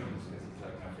Lex Friedman because he's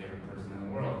like my favorite person in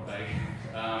the world. Like,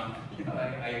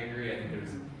 I agree. I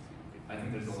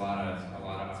think there's a lot of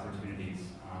opportunities,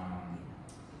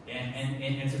 and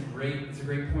it's a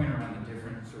great point around the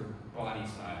different sort of body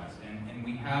styles, and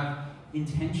we have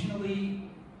intentionally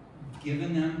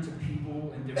given them to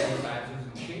people in different sizes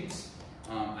and shapes.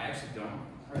 I actually don't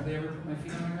hardly ever put my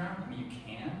feet on the ground. I mean, you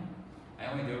can. I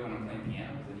only do it when I'm playing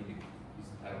piano because I need to use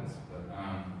the pedals,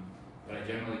 but I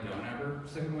generally don't ever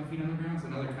sit with my feet on the ground. It's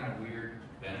another kind of weird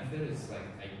benefit. It's like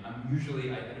I'm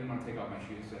usually, I didn't want to take off my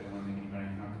shoes, so I didn't want to make anybody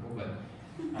uncomfortable, but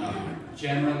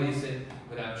generally sit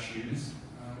without shoes,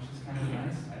 which is kind of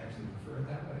nice. I actually prefer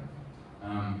it that way.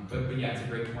 But yeah, it's a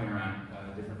great point around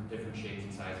different shapes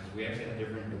and sizes. We actually had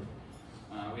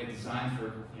we had designed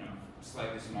for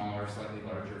slightly smaller, slightly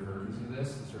larger versions of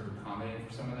this to sort of accommodate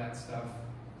for some of that stuff.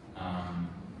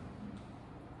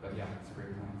 But yeah, it's a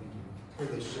great point.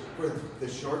 Thank you. For the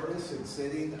shortness and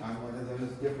sitting, I'm one of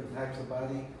those different types of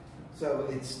body. So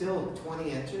it's still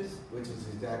 20 inches, which is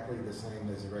exactly the same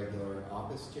as a regular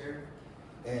office chair.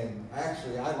 And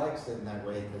actually, I like sitting that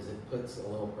way because it puts a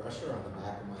little pressure on the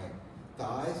back of my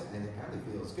thighs, and it kind of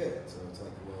feels good. So it's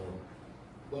like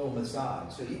a little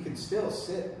massage. So you can still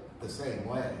sit the same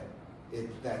way if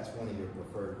that's one of your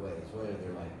preferred ways. What are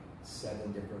there, like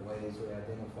 7 different ways we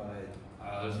identified?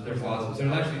 There's lots.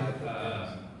 There's actually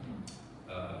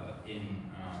in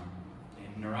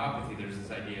neuropathy, there's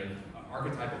this idea of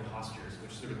archetypal postures,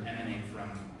 which sort of emanate from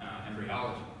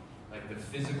embryology. Like the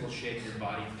physical shape your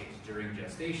body takes during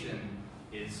gestation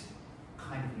is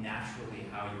kind of naturally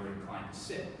how you're inclined to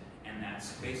sit, and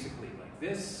that's basically like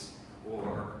this,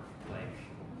 or like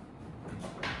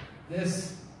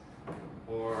this,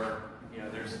 or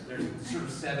there's sort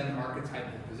of 7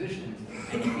 archetypal positions,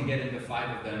 and you can get into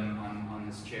 5 of them on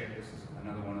this chair. This is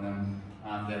another one of them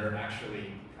that are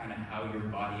actually kind of how your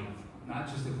body not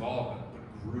just evolved,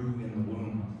 but grew in the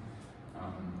womb.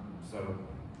 So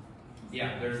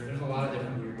yeah, there's a lot of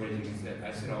different weird ways you can sit.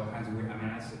 I sit all kinds of weird. I mean,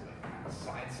 I sit like kind of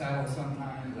side saddle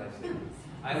sometimes.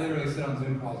 I literally sit on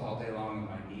Zoom calls all day long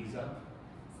with my knees up.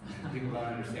 People don't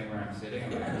understand where I'm sitting.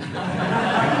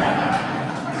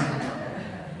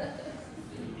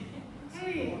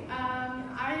 Hey,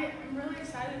 I am really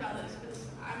excited about this because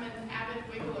I'm an avid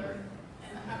wiggler,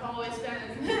 and I've always been,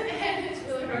 and it's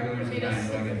really hard for me to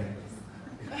sit.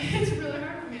 It's really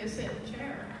hard for me to sit in a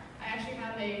chair. I actually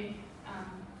have a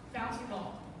bouncy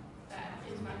ball that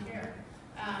is my chair.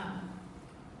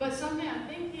 But something I'm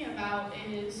thinking about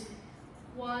is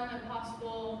a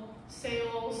possible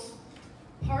sales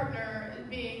partner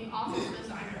being office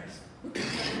designers.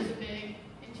 There's a big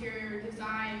interior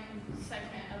design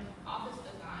segment of office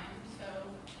design, so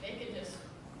they could just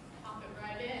pop it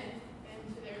right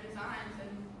into their designs,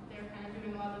 and they're kind of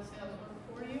doing a lot of the sales work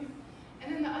for you.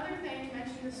 And then the other thing, you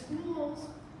mentioned the schools.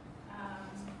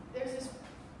 There's this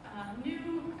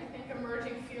new, I think,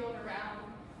 emerging field around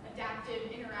adaptive,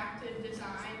 interactive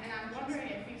design, and I'm wondering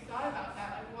if you've thought about that.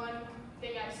 Like one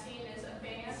thing I've seen is a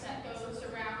band that goes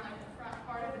around like the front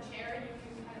part of a chair, and you can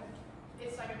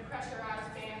it's like a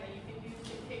pressurized band that you can use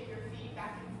to kick your feet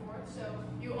back and forth. So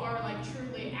you are like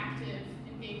truly active,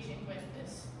 engaging with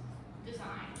this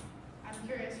design. I'm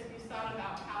curious if you thought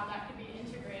about how that could be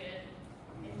integrated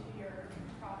into your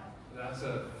product. That's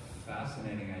a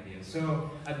fascinating idea. So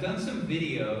I've done some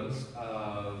videos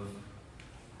of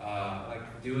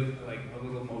like doing like a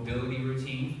little mobility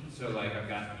routine. So like I've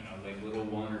got like little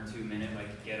 1 or 2 minute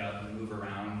like get up and move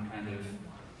around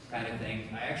kind of thing.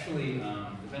 I actually,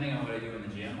 depending on what I do in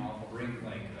the gym, I'll bring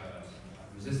like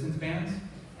resistance bands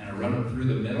and I run them through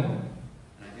the middle,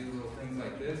 and I do little things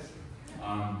like this,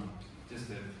 just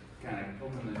to kind of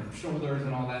open the shoulders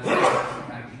and all that stuff,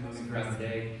 to kind of keep moving throughout the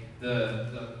day.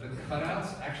 The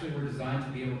cutouts actually were designed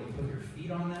to be able to put your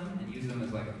feet on them and use them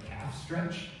as like a calf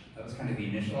stretch. That was kind of the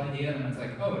initial idea, and then it's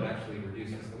like, oh, it actually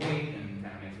reduces the weight and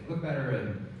kind of makes it look better.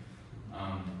 And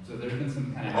so there's been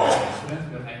some kind of accidents,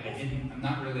 but I'm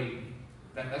not really,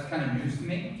 that's kind of news to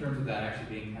me in terms of that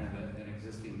actually being kind of an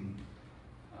existing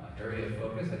area of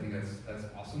focus. I think that's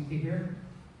awesome to hear.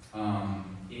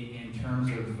 In terms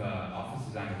of office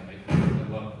design, I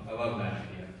love that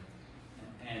idea.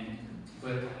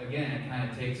 But again, it kind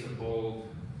of takes a bold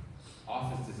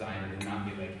office designer to not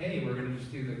be like, hey, we're going to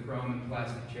just do the chrome and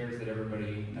plastic chairs that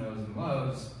everybody knows and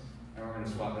loves, and we're going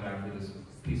to swap it out for this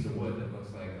piece of wood that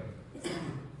looks like I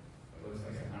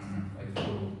don't know, like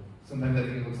little, sometimes I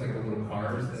think it looks like the little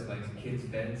cars that like kids'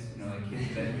 beds, like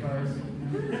kids' bed cars.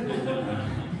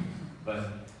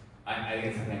 But I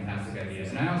think it's a fantastic idea.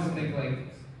 And I also think like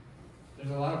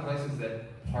there's a lot of places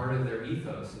that part of their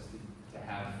ethos is to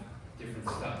have different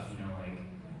stuff. You know, like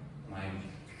my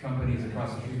company's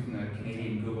across the street from the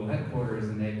Canadian Google headquarters,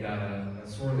 and they've got a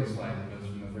swirly slide that goes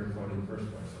from the third floor to the first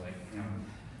floor. So like, you know,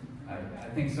 I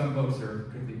think some folks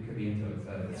could be into it.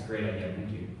 So it's a great idea.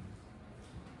 Thank you.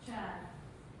 Chad.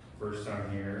 First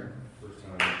time here. First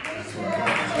time.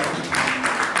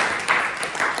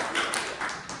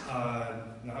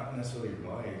 Not necessarily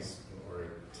advice or a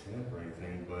tip or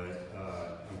anything, but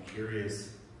I'm curious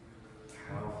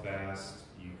how fast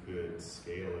you could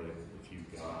scale it if you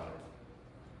got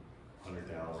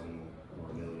 100,000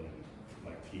 or a million,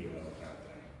 like PO kind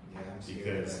of thing.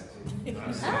 Yeah,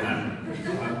 because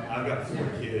I've got 4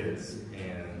 kids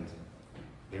and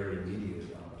they're immediate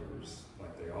adopters.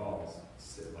 Like they all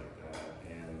sit like that,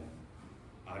 and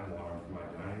I'd want them for my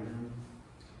dining room.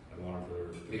 I'd want them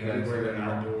for everywhere and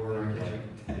outdoor.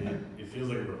 It feels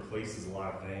like it replaces a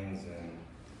lot of things and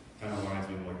kind of reminds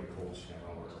me of like a cold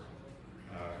shower.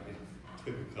 It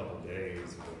took a couple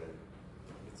days, but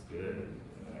it's good.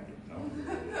 And I get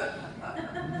comfortable.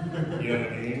 You know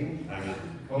what I mean?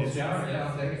 Cold shower, yeah,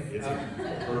 I'll take it. It's a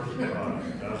perfect product.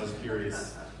 I was just curious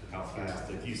how fast.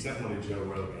 If you sent one to Joe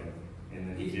Rogan and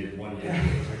then he did one day.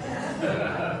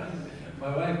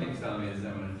 My wife keeps telling me to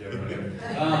send one to Joe Rogan.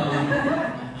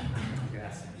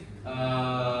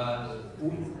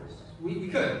 We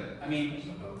could. I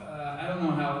mean, I don't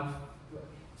know how.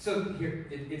 So here,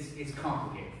 it's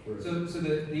complicated. So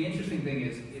the interesting thing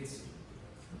is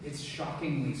it's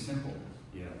shockingly simple.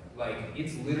 Yeah. Like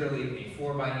it's literally a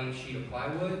 4x8 sheet of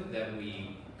plywood that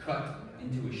we cut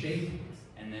into a shape,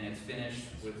 and then it's finished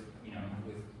with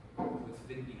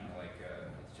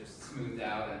it's just smoothed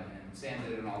out and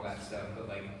sanded and all that stuff. But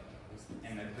like,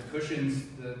 and the cushions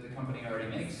the company already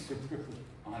makes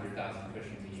 100,000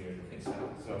 cushions a year that they sell.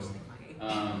 So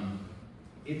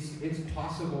it's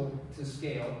possible to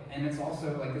scale, and it's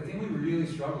also like the thing we really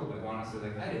struggled with, honestly.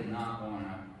 Like I did not want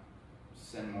to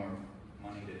send more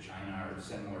money to China or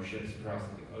send more ships across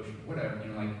the ocean, whatever.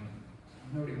 You know, like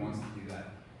nobody wants to do that.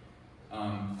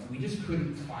 And we just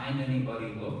couldn't find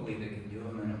anybody locally that could do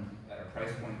them at a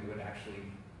price point that would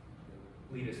actually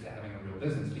lead us to having a real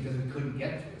business, because we couldn't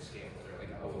get to a scale where they're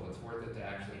like, oh, well, it's worth it to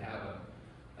actually have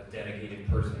a dedicated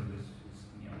person who's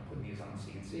putting these on the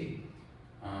CNC.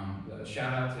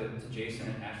 Shout out to Jason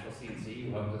at Nashville CNC,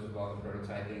 who helped us with all the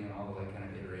prototyping and all the like kind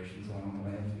of iterations along the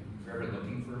way. If you're ever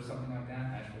looking for something like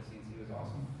that, Nashville CNC was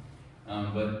awesome.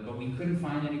 But we couldn't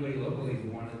find anybody locally who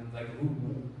wanted, like,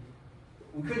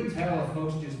 we couldn't tell if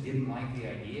folks just didn't like the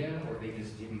idea or they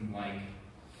just didn't like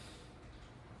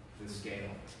the scale.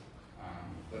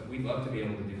 But we'd love to be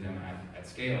able to do them at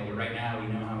scale. But right now, we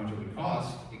know how much it would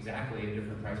cost exactly at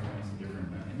different price points and different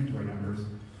inventory numbers.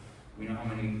 We know how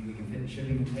many we can fit in a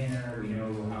shipping container. We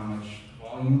know how much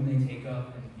volume they take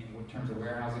up in terms of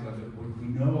warehousing. But we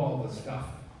know all the stuff.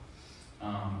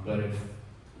 But if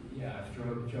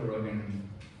Joe Rogan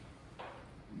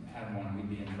had one, we'd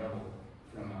be in trouble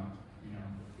from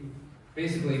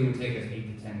basically it would take us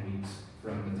 8 to 10 weeks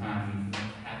from the time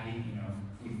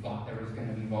we thought there was going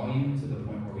to be volume to the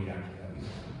point where we'd actually have volume.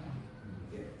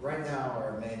 Yeah. Right now,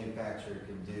 our manufacturer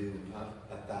can do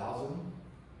 1,000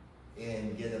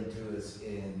 and get them to us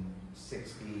in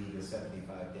 60 to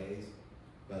 75 days.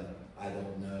 But I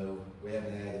don't know. We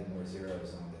haven't added more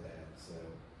zeros onto that, so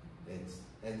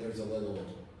and there's a little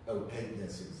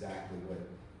opaqueness exactly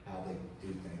how they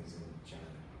do things in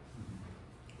China.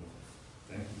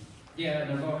 Thank you. Yeah,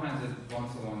 there's all kinds of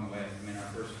bumps along the way. I mean, our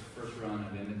first run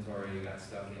of inventory got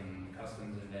stuck in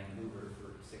customs in Vancouver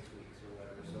for 6 weeks or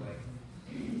whatever. So like,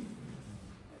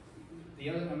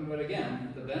 but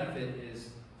again, the benefit is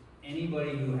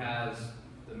anybody who has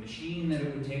the machine that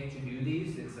it would take to do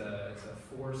these. It's a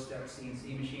 4-step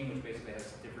CNC machine, which basically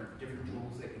has different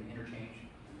tools that can interchange.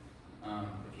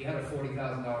 If you had a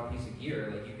 $40,000 piece of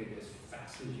gear, like you could, as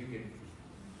fast as you could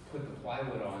put the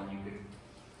plywood on, you could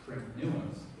print new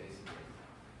ones, basically.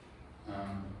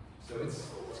 So it's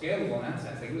scalable in that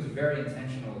sense. Like it was very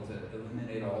intentional to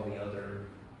eliminate all the other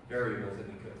variables that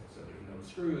we could. So there's no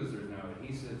screws, there's no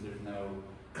adhesives, there's no,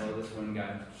 oh, this one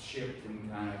got shipped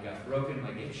and kind of got broken.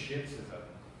 Like it ships as a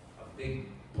big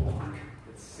block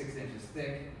that's 6 inches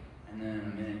thick, and then in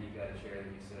a minute you got a chair that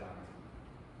you sit on.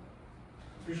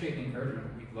 Appreciate the encouragement.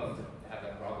 We'd love to have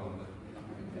that problem, but we don't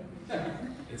have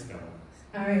it. It's coming.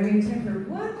 All right, we have time for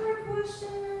one more question.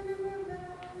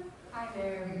 Hi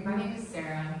there, my name is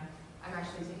Sarah. I'm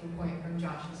actually taking point from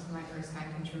Josh. This is my first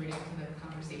time contributing to the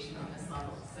conversation on this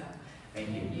level, so thank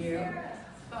you.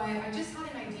 But I just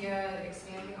had an idea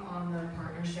expanding on the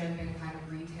partnership and kind of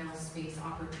retail space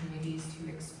opportunities to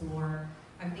explore.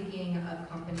 I'm thinking of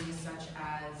companies such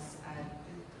as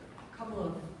a couple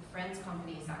of friends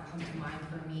companies that come to mind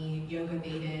for me, Yoga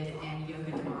Baited and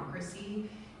Yoga Democracy,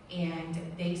 and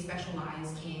they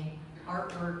specialize in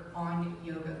artwork on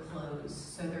yoga clothes.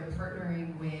 So they're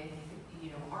partnering with,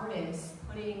 artists,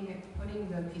 putting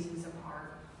the pieces of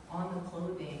art on the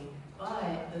clothing,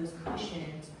 but those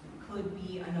cushions could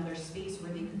be another space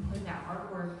where they can put that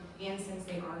artwork, and since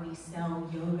they already sell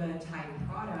yoga type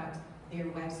product, their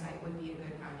website would be a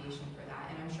good foundation for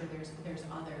that. And I'm sure there's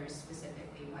others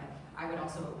specifically, but I would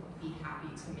also be happy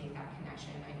to make that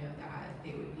connection. I know that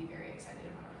they would be very excited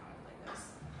about a product like this.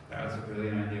 That's a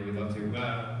brilliant idea. We'd love to.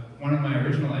 One of my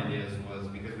original ideas was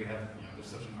because we have, there's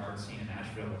such an art scene in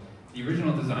Nashville. The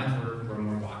original designs were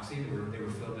more boxy. They were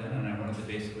filled in, and I wanted to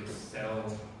basically sell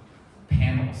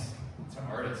panels to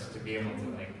artists to be able to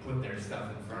put their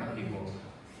stuff in front of people.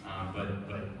 But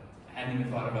I hadn't even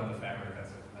thought about the fabric.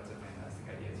 That's a fantastic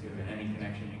idea too. And any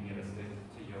connection you can get us to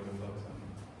yoga folks,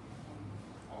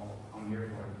 I'm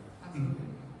here for it. Absolutely.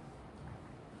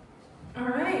 All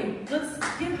right, let's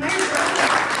give higher.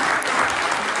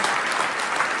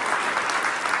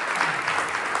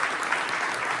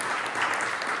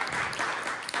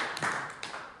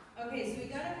 Okay, so we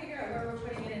gotta figure out where we're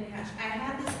putting it in Hatch. I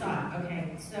had this thought. Okay,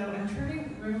 so I'm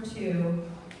turning room 2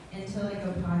 into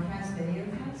a podcast video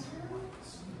cast room,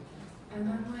 and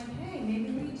I'm like, hey,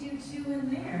 maybe we do 2 in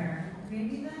there.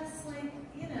 Maybe that's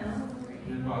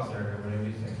Good boss, Erica. Whatever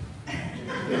you say.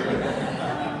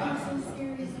 I'm so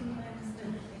scary sometimes, but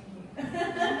thank you.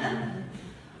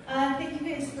 Thank you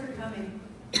guys for coming.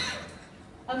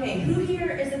 Okay, who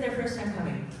here is it their first time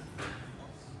coming?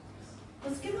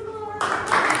 Let's give them a little round of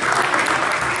applause.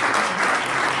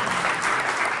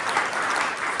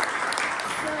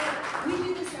 So, we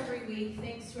do this every week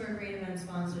thanks to our great event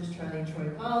sponsors, Charlie and Troy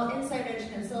Ball, Inside Edge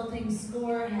Consulting,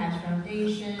 SCORE, Hatch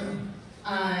Foundation,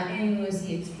 Annual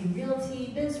CXP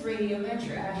Realty, Biz Radio,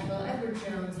 Venture Asheville, Edward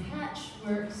Jones,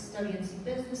 Hatchworks, WNC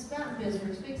Business, Mountain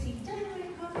BizWorks, Big C,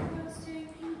 Dynamite Coffee Roasting,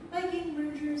 Viking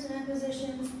Mergers and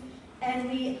Acquisitions, and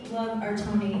we love our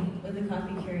Tony with the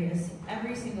Coffee Curious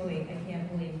every single week. I can't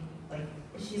believe,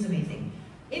 she's amazing.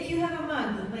 If you have a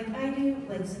mug, like I do,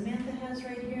 like Samantha has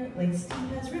right here, like Steve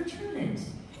has, return it.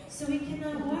 So we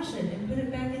can wash it and put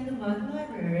it back in the mug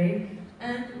library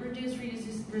and reduce,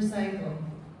 reuse, recycle.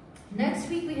 Next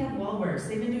week we have Walworks.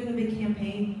 They've been doing a big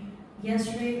campaign.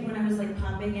 Yesterday when I was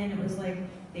popping in, it was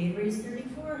they'd raised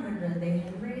 $3,400, they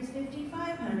had raised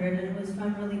 $5,500, and it was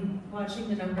fun really watching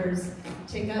the numbers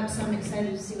tick up, so I'm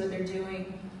excited to see what they're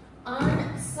doing.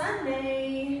 On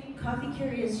Sunday, Coffee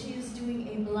Curious, she is doing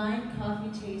a blind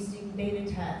coffee tasting beta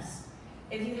test.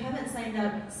 If you haven't signed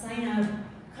up, sign up.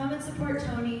 Come and support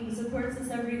Tony, who supports us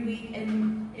every week,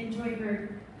 and enjoy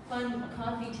her fun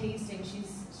coffee tasting.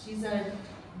 She's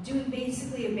doing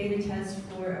basically a beta test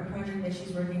for a project that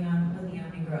she's working on with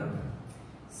Yoni Grove.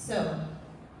 So,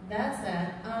 that's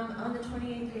that. On the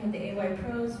 28th, we have the AY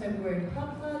Pros February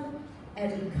Pub Club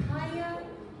at Ukiah.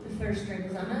 The first drink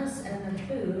is on us, and the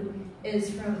food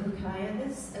is from Ukiah.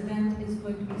 This event is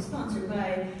going to be sponsored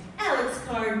by Alex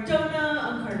Cardona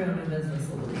on Cardona Business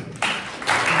Solutions.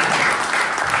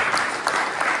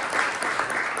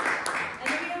 And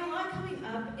then we have a lot coming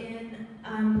up in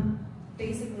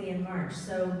basically in March,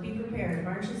 so be prepared.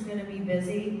 March is going to be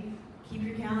busy. Keep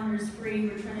your calendars free.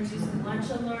 We're trying to do some lunch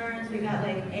and learns. We got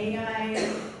AI,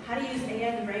 how to use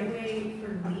AI the right way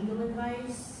for legal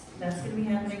advice. That's going to be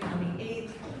happening on the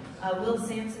 8th. Will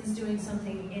Sampson's doing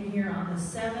something in here on the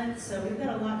 7th, so we've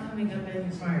got a lot coming up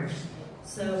in March.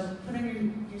 So put on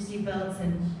your seatbelts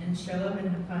and show up and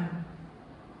have fun.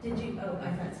 Did you? Oh, I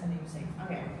thought somebody was saying.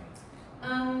 Okay.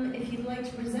 If you'd like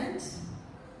to present,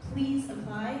 please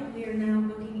apply. We are now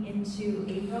looking into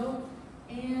April,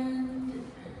 and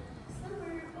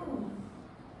somewhere,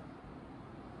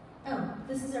 oh,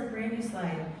 this is our brand new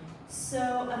slide.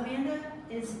 So Amanda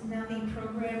is now the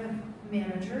program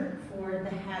manager for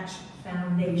the Hatch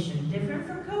Foundation. Different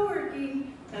from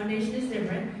co-working, foundation is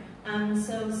different.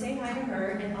 So say hi to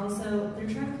her, and also they're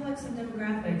trying to collect some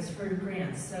demographics for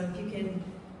grants. So if you can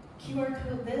QR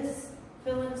code this,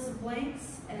 fill in some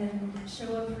blanks, and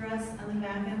show up for us on the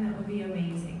back end, that would be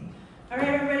amazing. All right,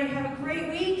 everybody, have a great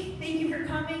week. Thank you for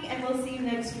coming, and we'll see you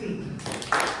next week.